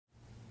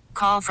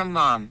call from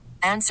mom.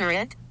 Answer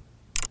it.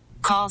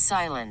 Call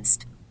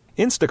silenced.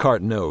 Instacart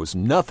knows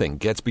nothing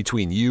gets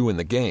between you and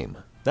the game.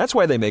 That's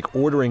why they make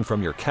ordering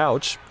from your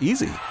couch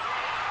easy.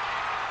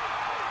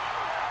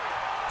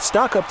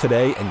 Stock up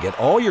today and get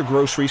all your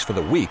groceries for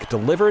the week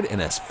delivered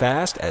in as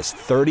fast as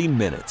 30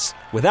 minutes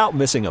without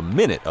missing a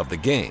minute of the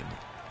game.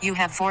 You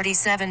have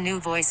 47 new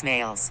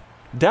voicemails.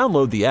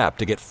 Download the app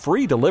to get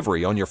free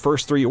delivery on your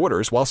first 3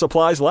 orders while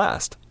supplies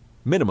last.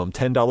 Minimum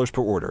 $10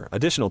 per order.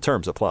 Additional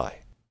terms apply.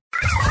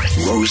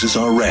 Roses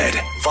are red,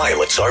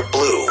 violets are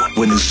blue.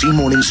 When the Z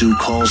Morning Zoo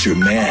calls your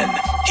man,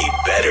 he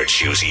better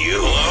choose you.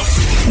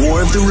 Hello?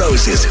 War of the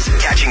Roses,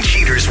 catching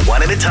cheaters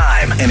one at a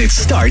time, and it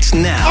starts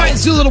now. All right,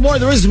 let's do a little more of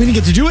the Roses. We didn't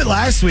get to do it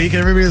last week,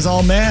 and everybody was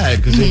all mad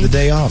because we had the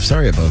day off.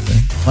 Sorry about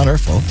that. Not our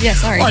fault. Yeah,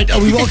 sorry. All right,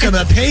 we welcome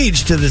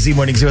Paige to the Z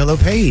Morning Zoo. Hello,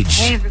 Paige.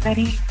 Hey,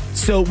 everybody.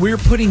 So we're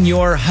putting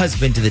your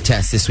husband to the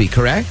test this week,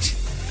 correct?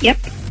 Yep.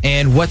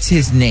 And what's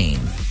his name?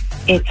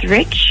 It's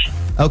Rich.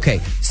 Okay,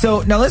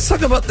 so now let's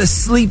talk about the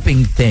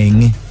sleeping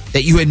thing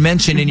that you had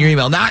mentioned in your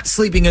email. Not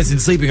sleeping as in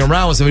sleeping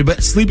around with somebody,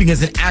 but sleeping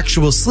as in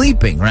actual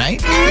sleeping,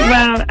 right?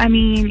 Well, I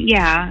mean,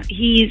 yeah.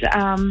 He's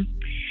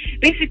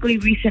basically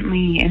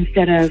recently,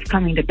 instead of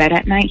coming to bed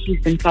at night,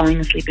 he's been falling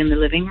asleep in the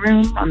living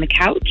room on the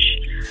couch.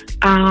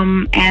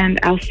 And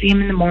I'll see him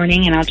in the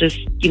morning, and I'll just,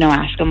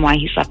 ask him why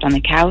he slept on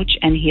the couch,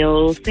 and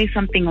he'll say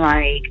something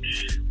like,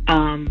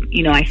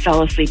 I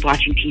fell asleep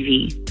watching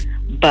TV.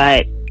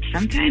 But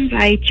sometimes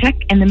I check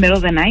in the middle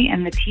of the night,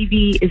 and the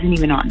TV isn't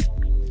even on.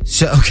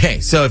 So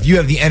if you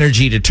have the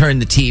energy to turn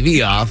the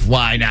TV off,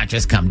 why not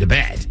just come to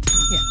bed?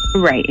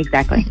 Yeah. Right,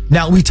 exactly.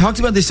 Now, we talked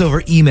about this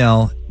over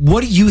email.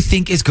 What do you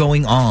think is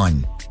going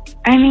on?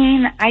 I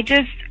mean, I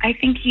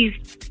think he's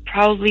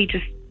probably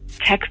just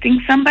texting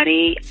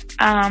somebody,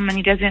 and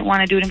he doesn't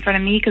want to do it in front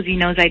of me because he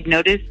knows I'd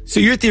notice. So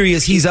your theory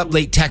is he's up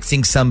late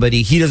texting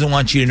somebody. He doesn't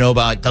want you to know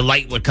about the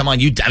light would come on.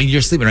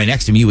 You're sleeping right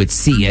next to him. You would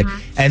see it.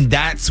 And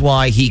that's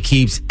why he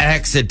keeps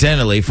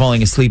accidentally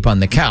falling asleep on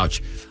the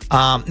couch.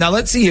 Now,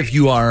 let's see if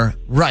you are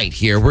right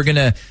here. We're going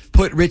to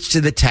put Rich to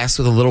the test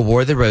with a little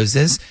War of the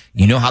Roses.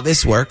 You know how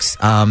this works.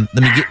 Let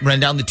me run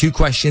down the 2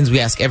 questions.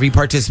 We ask every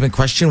participant.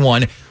 Question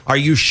 1, are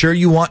you sure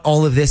you want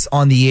all of this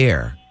on the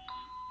air?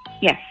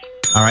 Yes.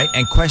 All right.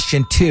 And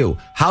question 2,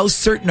 how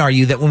certain are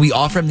you that when we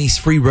offer him these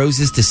free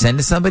roses to send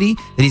to somebody,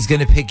 that he's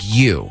going to pick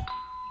you?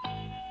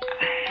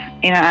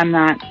 I'm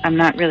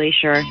not really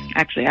sure,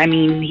 actually. I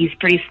mean, he's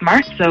pretty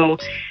smart, so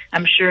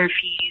I'm sure if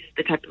he's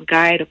the type of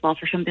guy to fall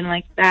for something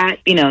like that,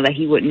 that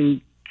he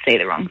wouldn't say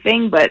the wrong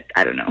thing, but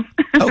I don't know.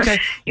 Okay.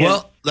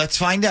 Well, let's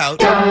find out.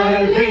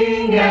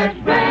 Darling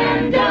at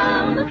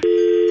random.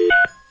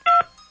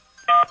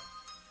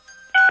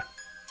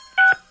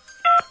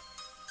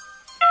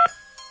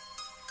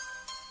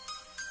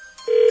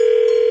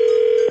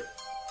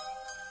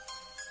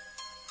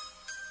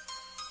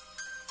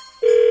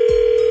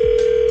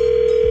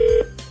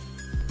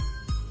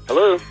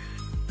 Hello.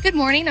 Good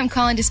morning. I'm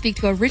calling to speak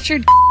to a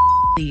Richard,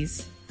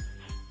 please.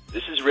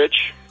 This is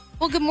Rich.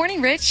 Well, good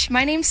morning, Rich.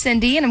 My name's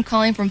Cindy, and I'm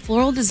calling from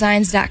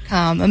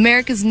floraldesigns.com,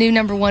 America's new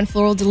 #1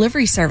 floral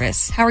delivery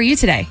service. How are you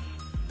today?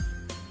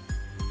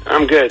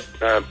 I'm good.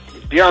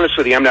 Be honest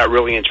with you, I'm not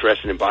really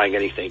interested in buying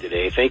anything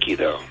today. Thank you,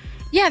 though.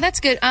 Yeah,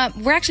 that's good.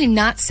 We're actually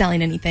not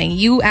selling anything.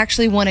 You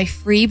actually won a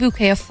free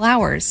bouquet of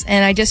flowers,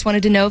 and I just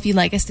wanted to know if you'd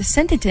like us to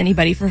send it to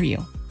anybody for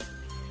you.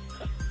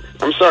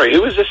 I'm sorry,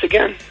 who is this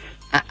again?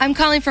 I'm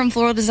calling from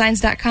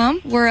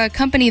floraldesigns.com. We're a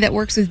company that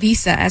works with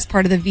Visa as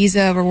part of the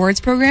Visa Rewards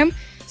program.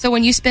 So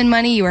when you spend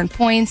money, you earn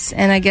points,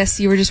 and I guess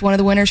you were just one of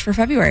the winners for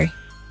February.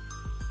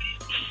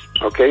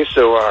 Okay,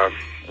 so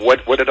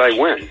what did I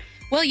win?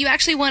 Well, you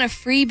actually won a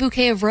free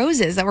bouquet of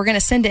roses that we're going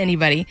to send to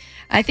anybody.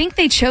 I think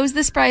they chose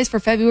this prize for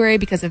February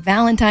because of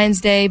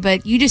Valentine's Day,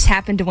 but you just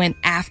happened to win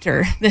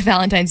after the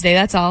Valentine's Day,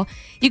 that's all.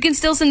 You can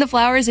still send the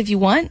flowers if you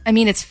want. I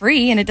mean, it's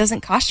free, and it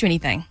doesn't cost you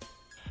anything.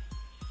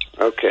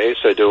 Okay,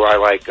 so do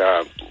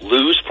I,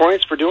 lose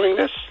points for doing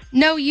this?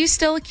 No, you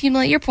still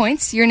accumulate your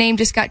points. Your name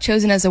just got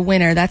chosen as a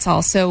winner, that's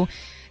all. So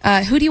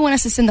who do you want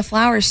us to send the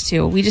flowers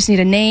to? We just need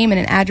a name and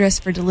an address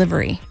for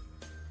delivery.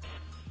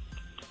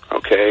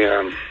 Okay,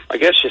 I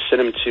guess just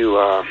send them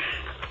to,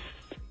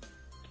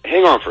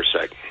 hang on for a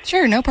sec.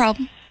 Sure, no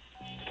problem.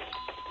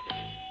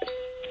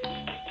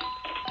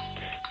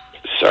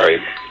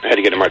 Sorry, I had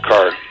to get in my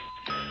car.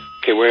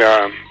 Okay, we're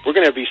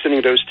going to be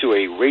sending those to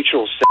a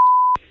Rachel.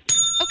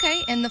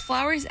 Okay, and the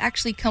flowers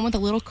actually come with a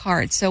little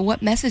card. So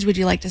what message would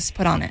you like us to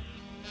put on it?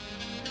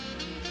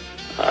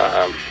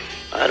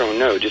 I don't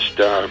know. Just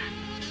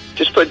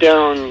put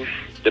down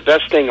the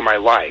best thing in my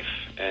life,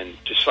 and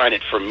just sign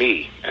it for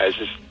me, as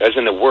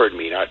in the word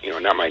me, not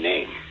my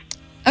name.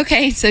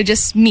 Okay, so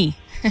just me.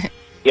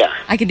 Yeah,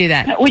 I can do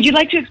that. Would you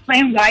like to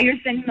explain why you're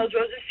sending those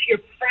roses to your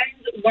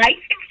friend's wife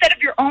instead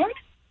of your own?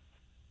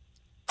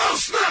 Oh,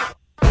 snap!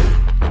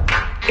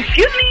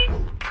 Excuse me?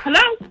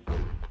 Hello?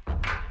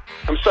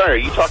 I'm sorry, are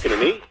you talking to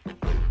me?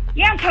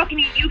 Yeah, I'm talking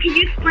to you. Can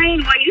you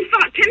explain why you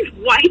thought Tim's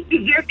wife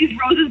deserved these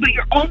roses, but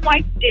your own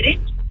wife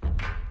didn't?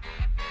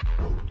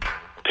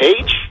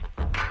 Paige?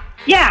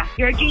 Yeah,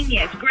 you're a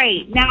genius.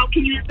 Great. Now,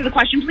 can you answer the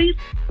question, please?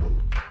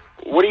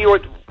 What are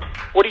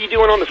you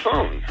doing on the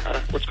phone?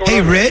 What's going on?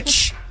 Hey,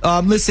 Rich.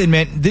 Listen,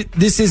 man,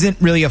 this isn't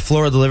really a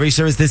floral delivery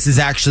service. This is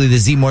actually the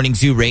Z Morning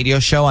Zoo radio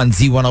show on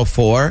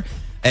Z104.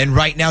 And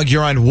right now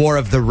you're on War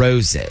of the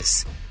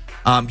Roses.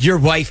 Your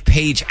wife,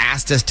 Paige,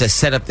 asked us to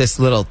set up this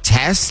little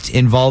test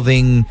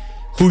involving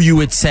who you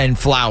would send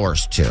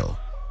flowers to.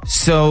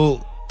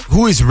 So,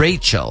 who is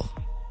Rachel?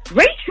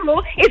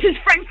 Rachel is his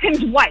friend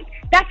Tim's wife.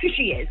 That's who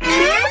she is.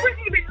 Remember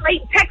you've been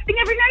late texting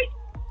every night?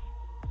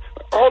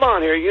 Hold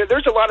on here.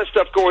 There's a lot of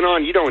stuff going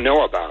on you don't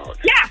know about.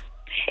 Yeah.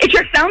 It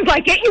sure sounds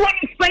like it. You want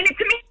to explain it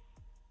to me?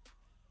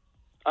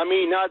 I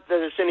mean, not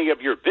that it's any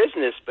of your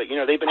business, but,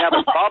 they've been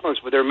having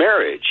problems with their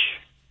marriage.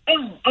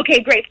 Oh, okay,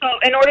 great. So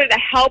in order to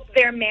help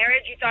their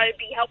marriage, you thought it'd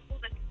be helpful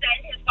to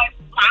send his wife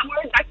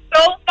flowers? That's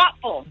so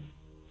thoughtful.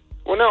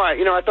 Well, no,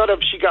 I thought if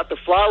she got the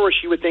flowers,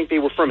 she would think they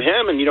were from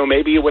him, and,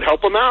 maybe it would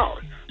help him out.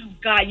 Oh,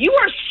 God, you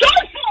are so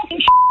full of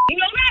shit. You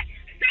know that?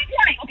 Stop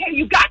lying. Okay,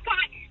 you got caught.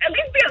 At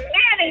least be a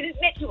man and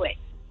admit to it.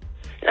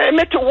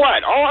 Admit to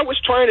what? All I was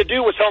trying to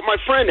do was help my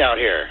friend out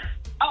here.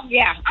 Oh,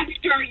 yeah, I'm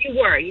sure you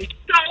were. You're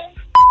so helpful.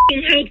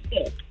 Maybe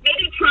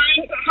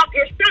trying to help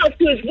yourself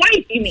to his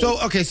wife, you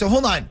mean? So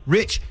hold on.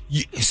 Rich,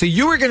 so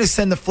you were going to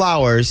send the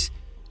flowers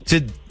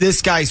to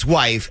this guy's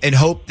wife and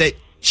hope that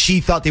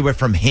she thought they were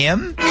from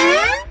him?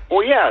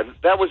 Well, yeah,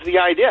 that was the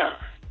idea.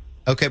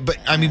 Okay, but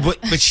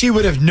she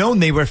would have known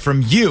they were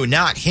from you,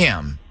 not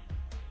him.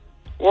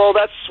 Well,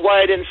 that's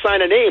why I didn't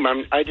sign a name.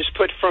 I just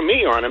put from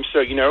me on them,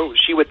 so,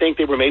 she would think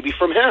they were maybe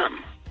from him.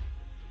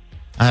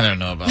 I don't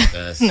know about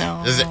this.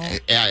 No.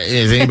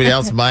 Is anybody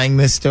else buying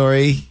this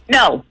story?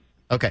 No.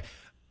 Okay.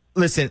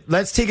 Listen,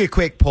 let's take a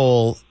quick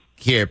poll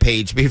here,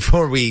 Paige,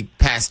 before we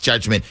pass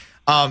judgment.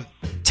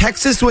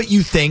 Text us what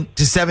you think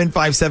to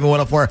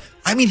 757-104.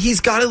 I mean,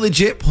 he's got a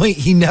legit point.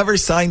 He never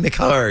signed the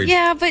card.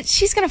 Yeah, but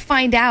she's going to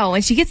find out.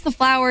 And she gets the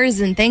flowers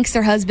and thanks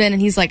her husband,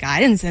 and he's like, I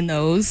didn't send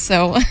those.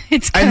 So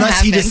it's going to happen.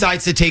 Unless he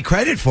decides to take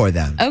credit for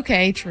them.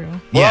 Okay, true.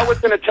 Well, Yeah. I was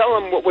going to tell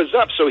him what was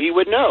up so he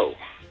would know.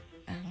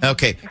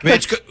 Okay.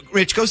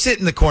 Rich, go sit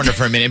in the corner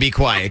for a minute and be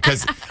quiet.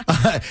 Because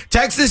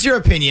text us your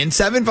opinion,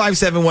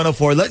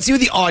 757-104. Let's see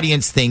what the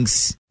audience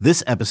thinks.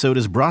 This episode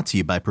is brought to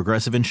you by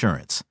Progressive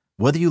Insurance.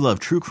 Whether you love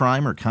true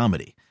crime or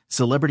comedy,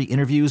 celebrity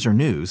interviews or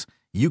news,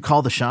 you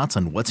call the shots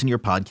on what's in your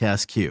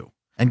podcast queue.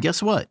 And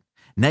guess what?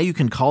 Now you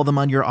can call them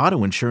on your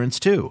auto insurance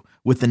too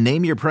with the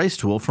Name Your Price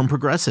tool from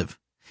Progressive.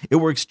 It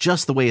works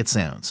just the way it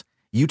sounds.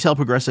 You tell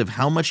Progressive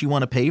how much you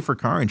want to pay for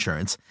car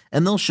insurance,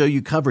 and they'll show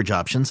you coverage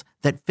options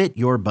that fit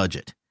your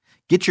budget.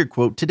 Get your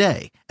quote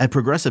today at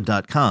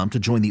Progressive.com to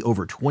join the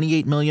over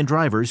 28 million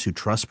drivers who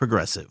trust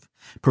Progressive.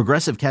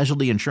 Progressive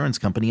Casualty Insurance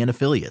Company and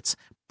Affiliates.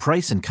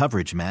 Price and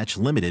coverage match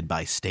limited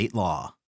by state law.